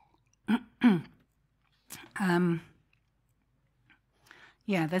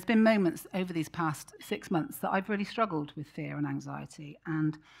 Yeah, there's been moments over these past 6 months that I've really struggled with fear and anxiety,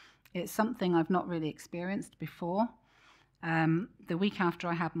 and it's something I've not really experienced before. The week after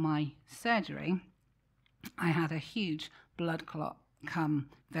I had my surgery, I had a huge blood clot come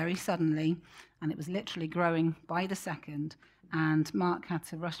very suddenly, and it was literally growing by the second, and Mark had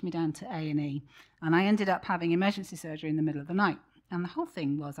to rush me down to A&E, and I ended up having emergency surgery in the middle of the night, and the whole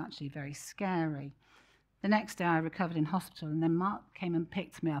thing was actually very scary. The next day I recovered in hospital, and then Mark came and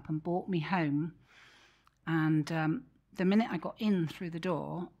picked me up and brought me home, and the minute I got in through the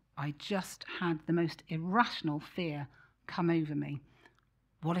door, I just had the most irrational fear come over me.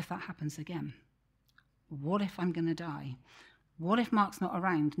 What if that happens again? What if I'm going to die? What if Mark's not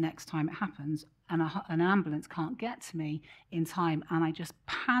around next time it happens and an ambulance can't get to me in time? And I just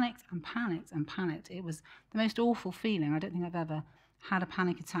panicked and panicked and panicked. It was the most awful feeling. I don't think I've ever had a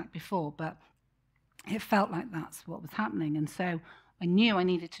panic attack before, but it felt like that's what was happening. And so I knew I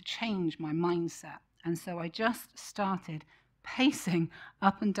needed to change my mindset. And so I just started pacing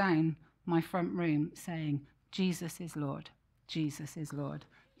up and down my front room saying, Jesus is Lord, Jesus is Lord,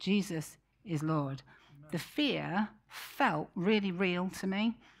 Jesus is Lord. The fear felt really real to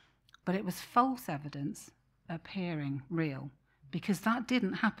me, but it was false evidence appearing real, because that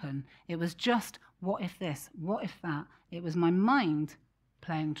didn't happen. It was just, what if this, what if that? It was my mind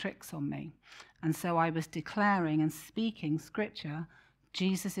playing tricks on me. And so I was declaring and speaking scripture,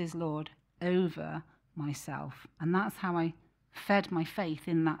 Jesus is Lord, over myself. And that's how I fed my faith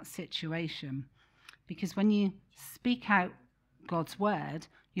in that situation. Because when you speak out God's word,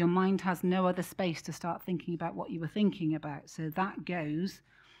 your mind has no other space to start thinking about what you were thinking about. So that goes,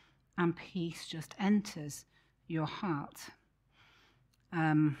 and peace just enters your heart.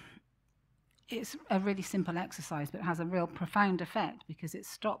 It's a really simple exercise, but it has a real profound effect because it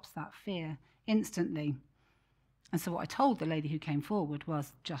stops that fear instantly. And so what I told the lady who came forward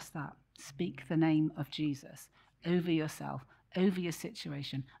was just that. Speak the name of Jesus over yourself, over your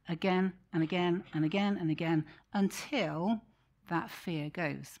situation, again and again and again and again, until that fear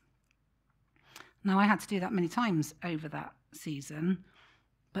goes. Now, I had to do that many times over that season,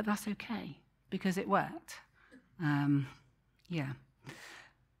 but that's okay because it worked. Now,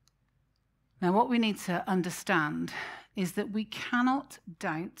 what we need to understand is that we cannot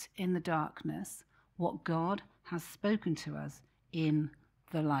doubt in the darkness what God has spoken to us in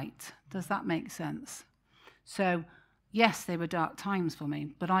the light. Does that make sense? So, yes, they were dark times for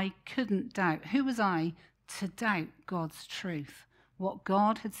me, but I couldn't doubt. Who was I to doubt God's truth? What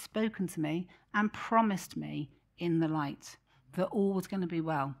God had spoken to me and promised me in the light, that all was going to be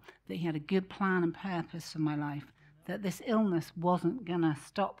well, that he had a good plan and purpose for my life, that this illness wasn't going to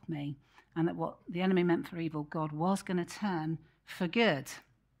stop me, and that what the enemy meant for evil, God was going to turn for good.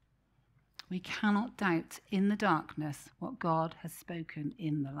 We cannot doubt in the darkness what God has spoken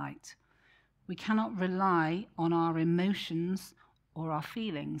in the light. We cannot rely on our emotions or our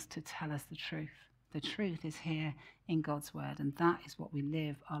feelings to tell us the truth. The truth is here in God's word, and that is what we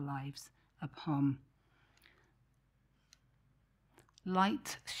live our lives upon.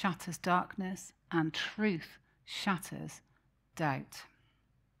 Light shatters darkness, and truth shatters doubt.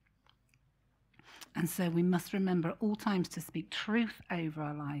 And so we must remember at all times to speak truth over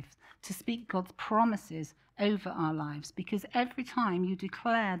our lives, to speak God's promises over our lives, because every time you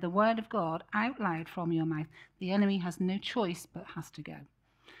declare the word of God out loud from your mouth, the enemy has no choice but has to go.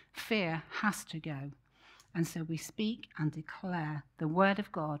 Fear has to go. And so we speak and declare the word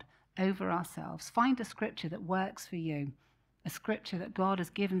of God over ourselves. Find a scripture that works for you, a scripture that God has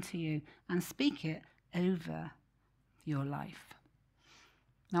given to you, and speak it over your life.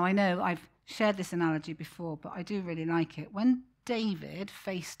 Now, I know I've shared this analogy before, but I do really like it. When David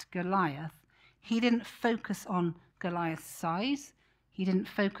faced Goliath, he didn't focus on Goliath's size. He didn't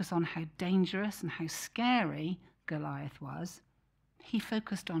focus on how dangerous and how scary Goliath was. He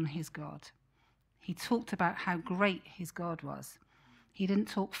focused on his God. He talked about how great his God was. He didn't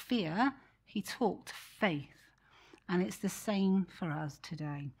talk fear, he talked faith. And it's the same for us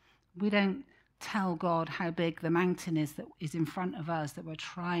today. We don't tell God how big the mountain is that is in front of us that we're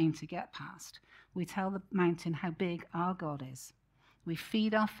trying to get past. We tell the mountain how big our God is. We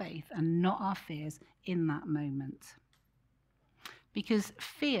feed our faith and not our fears in that moment. Because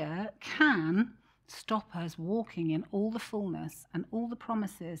fear can stop us walking in all the fullness and all the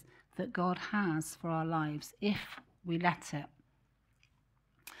promises that God has for our lives if we let it.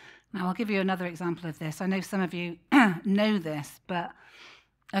 Now, I'll give you another example of this. I know some of you know this, but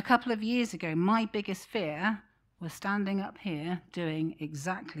a couple of years ago, my biggest fear was standing up here doing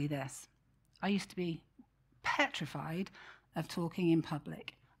exactly this. I used to be petrified of talking in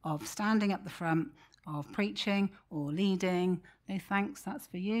public, of standing up the front, of preaching or leading. No thanks, that's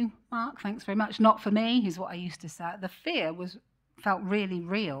for you, Mark, thanks very much. Not for me, is what I used to say. The fear felt really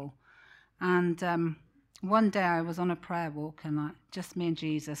real. And one day I was on a prayer walk, and just me and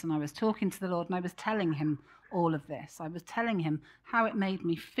Jesus, and I was talking to the Lord, and I was telling him all of this. I was telling him how it made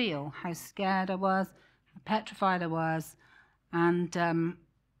me feel, how scared I was, how petrified I was, and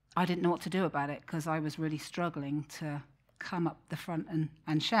I didn't know what to do about it because I was really struggling to come up the front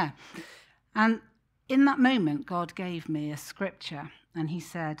and share. And in that moment, God gave me a scripture, and he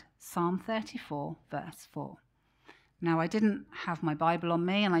said, Psalm 34, verse 4. Now, I didn't have my Bible on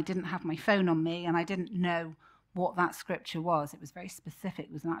me, and I didn't have my phone on me, and I didn't know what that scripture was. It was very specific.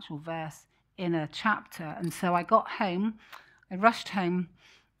 It was an actual verse in a chapter. And so I got home, I rushed home,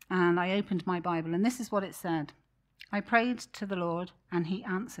 and I opened my Bible, and this is what it said. I prayed to the Lord, and he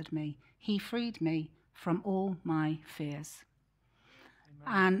answered me. He freed me from all my fears.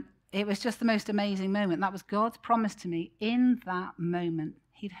 Amen. And it was just the most amazing moment. That was God's promise to me in that moment.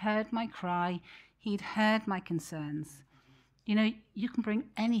 He'd heard my cry. He'd heard my concerns. You know, you can bring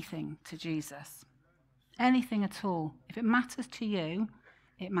anything to Jesus, anything at all. If it matters to you,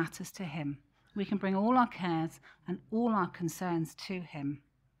 it matters to him. We can bring all our cares and all our concerns to him.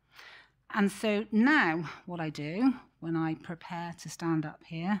 And so now what I do when I prepare to stand up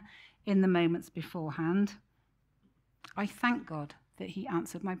here in the moments beforehand, I thank God that he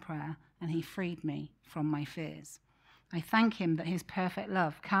answered my prayer and he freed me from my fears. I thank him that his perfect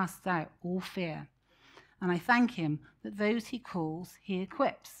love casts out all fear. And I thank him that those he calls, he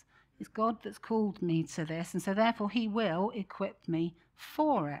equips. It's God that's called me to this, and so therefore he will equip me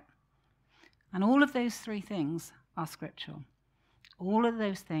for it. And all of those three things are scriptural. All of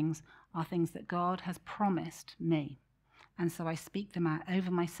those things are things that God has promised me. And so I speak them out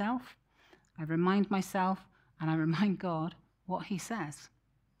over myself, I remind myself, and I remind God what he says.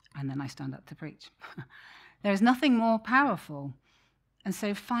 And then I stand up to preach. There is nothing more powerful. And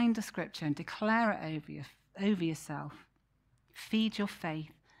so find a scripture and declare it over yourself. Feed your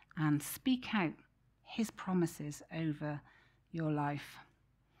faith and speak out his promises over your life.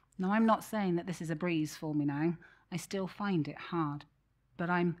 Now, I'm not saying that this is a breeze for me now. I still find it hard. But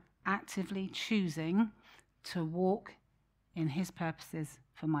I'm actively choosing to walk in his purposes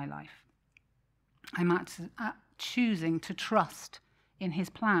for my life. I'm choosing to trust in his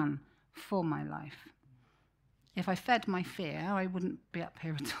plan for my life. If I fed my fear, I wouldn't be up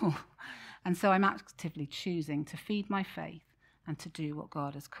here at all. And so I'm actively choosing to feed my faith and to do what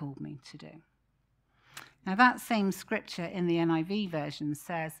God has called me to do. Now, that same scripture in the NIV version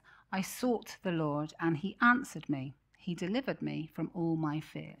says, I sought the Lord and he answered me. He delivered me from all my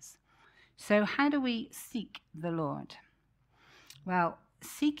fears. So how do we seek the Lord? Well,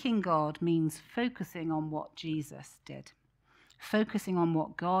 seeking God means focusing on what Jesus did, focusing on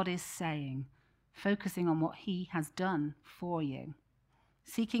what God is saying, focusing on what he has done for you.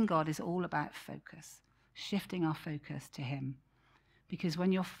 Seeking God is all about focus, shifting our focus to him. Because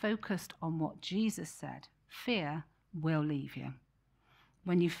when you're focused on what Jesus said, fear will leave you.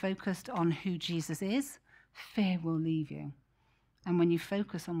 When you focused on who Jesus is, fear will leave you. And when you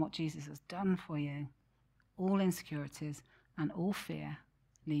focus on what Jesus has done for you, all insecurities and all fear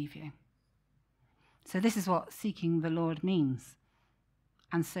leave you. So this is what seeking the Lord means.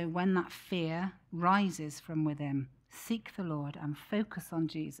 And so when that fear rises from within, seek the Lord and focus on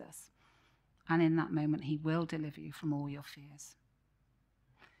Jesus. And in that moment, he will deliver you from all your fears.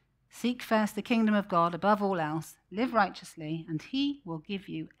 Seek first the kingdom of God above all else, live righteously, and he will give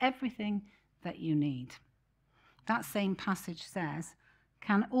you everything that you need. That same passage says,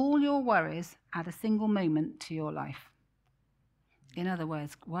 can all your worries add a single moment to your life? In other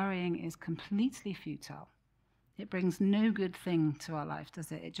words, worrying is completely futile. It brings no good thing to our life,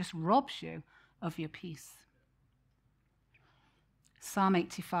 does it? It just robs you of your peace. Psalm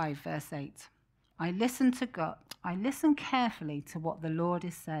 85, verse 8. I listen carefully to what the Lord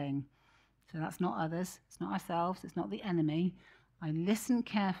is saying. So that's not others, it's not ourselves, it's not the enemy. I listen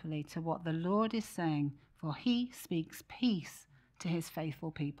carefully to what the Lord is saying, for he speaks peace to his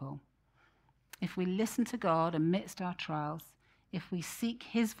faithful people. If we listen to God amidst our trials, if we seek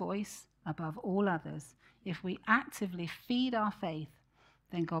his voice above all others, if we actively feed our faith,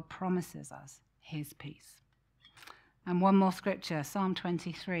 then God promises us his peace. And one more scripture, Psalm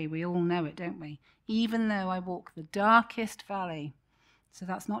 23, we all know it, don't we? Even though I walk the darkest valley, so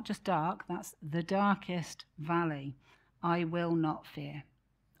that's not just dark, that's the darkest valley, I will not fear.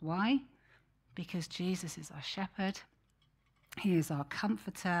 Why? Because Jesus is our shepherd, he is our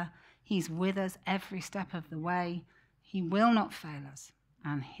comforter, he's with us every step of the way, he will not fail us,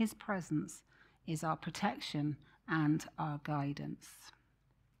 and his presence is our protection and our guidance.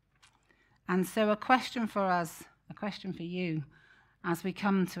 And so a question for us, a question for you as we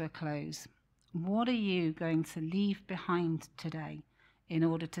come to a close. What are you going to leave behind today in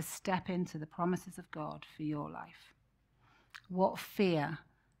order to step into the promises of God for your life? What fear,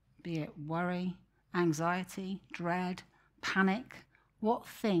 be it worry, anxiety, dread, panic, what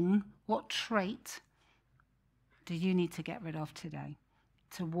thing, what trait do you need to get rid of today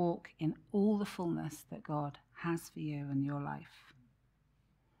to walk in all the fullness that God has for you in your life?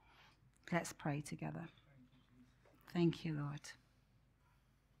 Let's pray together. Thank you, Lord.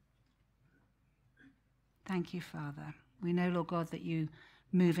 Thank you, Father. We know, Lord God, that you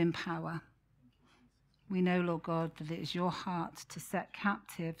move in power. We know, Lord God, that it is your heart to set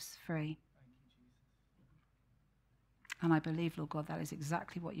captives free. And I believe, Lord God, that is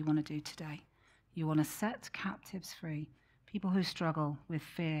exactly what you want to do today. You want to set captives free, people who struggle with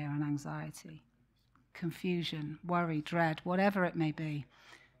fear and anxiety, confusion, worry, dread, whatever it may be.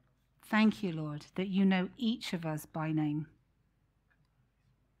 Thank you, Lord, that you know each of us by name.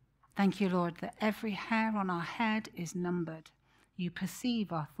 Thank you, Lord, that every hair on our head is numbered. You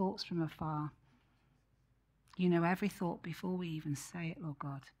perceive our thoughts from afar. You know every thought before we even say it, Lord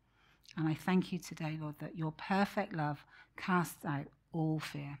God. And I thank you today, Lord, that your perfect love casts out all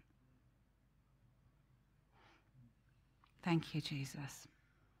fear. Thank you, Jesus.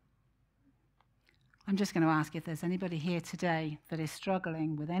 I'm just going to ask if there's anybody here today that is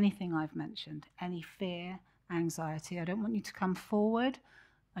struggling with anything I've mentioned, any fear, anxiety. I don't want you to come forward.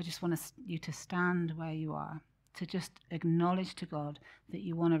 I just want you to stand where you are, to just acknowledge to God that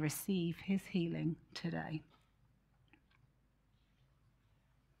you want to receive his healing today.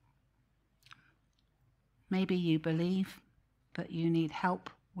 Maybe you believe, but you need help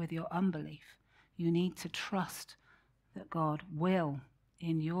with your unbelief. You need to trust that God will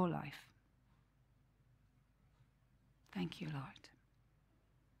in your life. Thank you, Lord.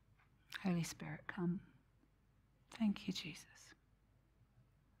 Holy Spirit, come. Thank you, Jesus.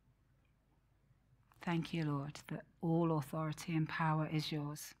 Thank you, Lord, that all authority and power is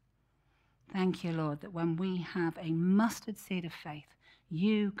yours. Thank you, Lord, that when we have a mustard seed of faith,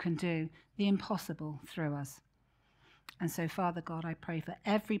 you can do the impossible through us. And so, Father God, I pray for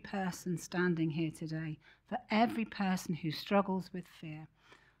every person standing here today, for every person who struggles with fear.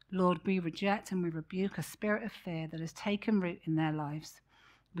 Lord, we reject and we rebuke a spirit of fear that has taken root in their lives.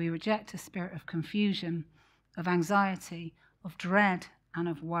 We reject a spirit of confusion, of anxiety, of dread, and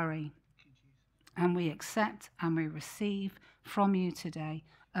of worry. And we accept and we receive from you today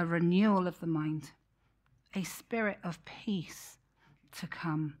a renewal of the mind, a spirit of peace to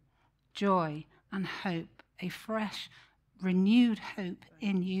come, joy and hope, a fresh, renewed hope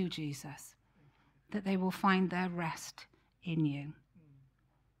in you, Jesus, that they will find their rest in you.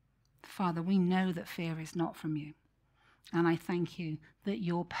 Father, we know that fear is not from you, and I thank you that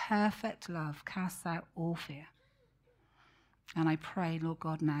your perfect love casts out all fear. And I pray, Lord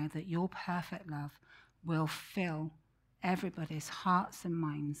God, now that your perfect love will fill everybody's hearts and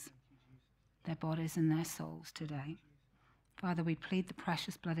minds, their bodies and their souls today. Father, we plead the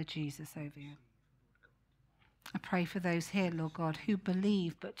precious blood of Jesus over you. I pray for those here, Lord God, who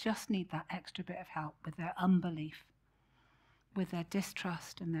believe but just need that extra bit of help with their unbelief, with their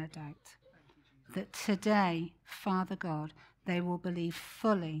distrust and their doubt. That today, Father God, they will believe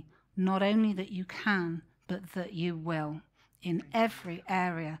fully, not only that you can, but that you will in every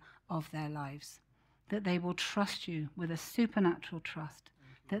area of their lives. That they will trust you with a supernatural trust.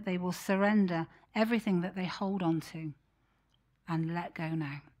 That they will surrender everything that they hold on to and let go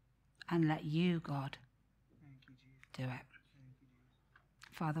now. And let you, God, do it.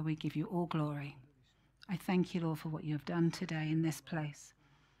 Father, we give you all glory. I thank you, Lord, for what you have done today in this place.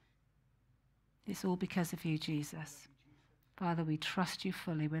 It's all because of you, Jesus. Father, we trust you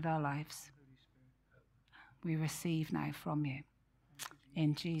fully with our lives. We receive now from you.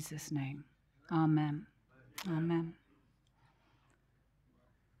 In Jesus' name. Amen. Amen.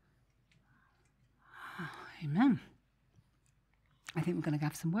 Amen. I think we're going to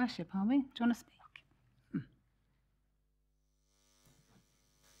have some worship, aren't we? Do you want to speak?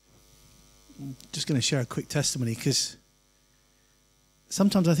 I'm just going to share a quick testimony, because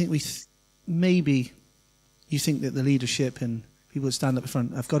sometimes I think maybe you think that the leadership and people that stand up in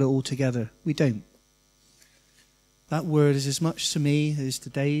front have got it all together. We don't. That word is as much to me as to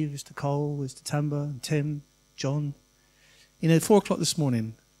Dave, as to Cole, as to Tamba, and Tim, John. 4 o'clock this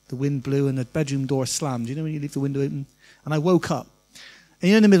morning, the wind blew and the bedroom door slammed. You know when you leave the window open? And I woke up. And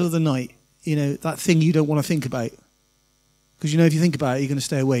in the middle of the night, that thing you don't want to think about. Because if you think about it, you're going to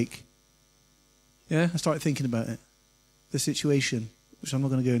stay awake. Yeah, I started thinking about it. The situation, which I'm not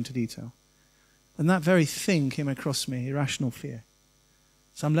going to go into detail. And that very thing came across me, irrational fear.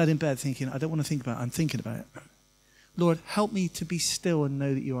 So I'm led in bed thinking, I don't want to think about it. I'm thinking about it. Lord, help me to be still and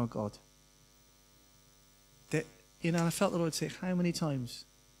know that you are God. That, I felt the Lord say, how many times,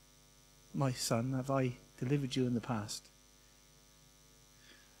 my son, have I delivered you in the past?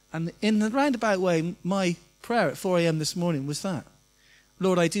 And in the roundabout way, my prayer at 4 a.m. this morning was that.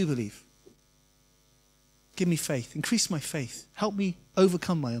 Lord, I do believe. Give me faith. Increase my faith. Help me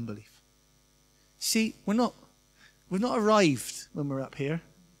overcome my unbelief. See, we've not arrived when we're up here.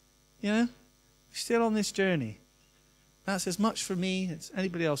 We're still on this journey. That's as much for me as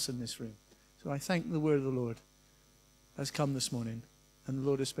anybody else in this room. So I thank the word of the Lord has come this morning, and the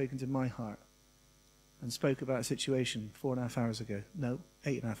Lord has spoken to my heart and spoke about a situation 4.5 hours ago. No,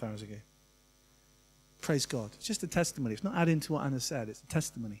 8.5 hours ago. Praise God. It's just a testimony. It's not adding to what Anna said. It's a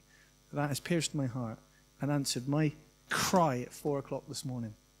testimony. That has pierced my heart and answered my cry at 4 o'clock this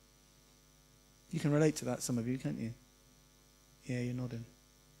morning. You can relate to that, some of you, can't you? Yeah, you're nodding.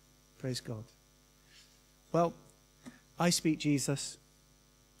 Praise God. Well, I Speak Jesus,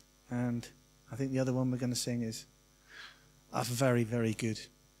 and I think the other one we're going to sing is a very, very good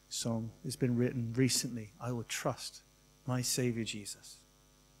song. It's been written recently. I Will Trust My Savior Jesus.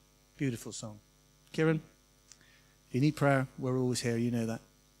 Beautiful song. Kieran, if you need prayer, we're always here. You know that.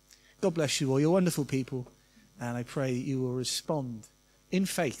 God bless you all. You're wonderful people, and I pray that you will respond in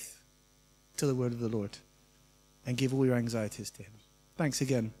faith to the word of the Lord and give all your anxieties to him. Thanks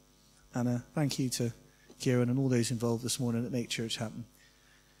again, Anna. Thank you to Kieran and all those involved this morning that make church happen.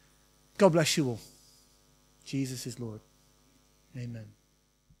 God bless you all. Jesus is Lord. Amen.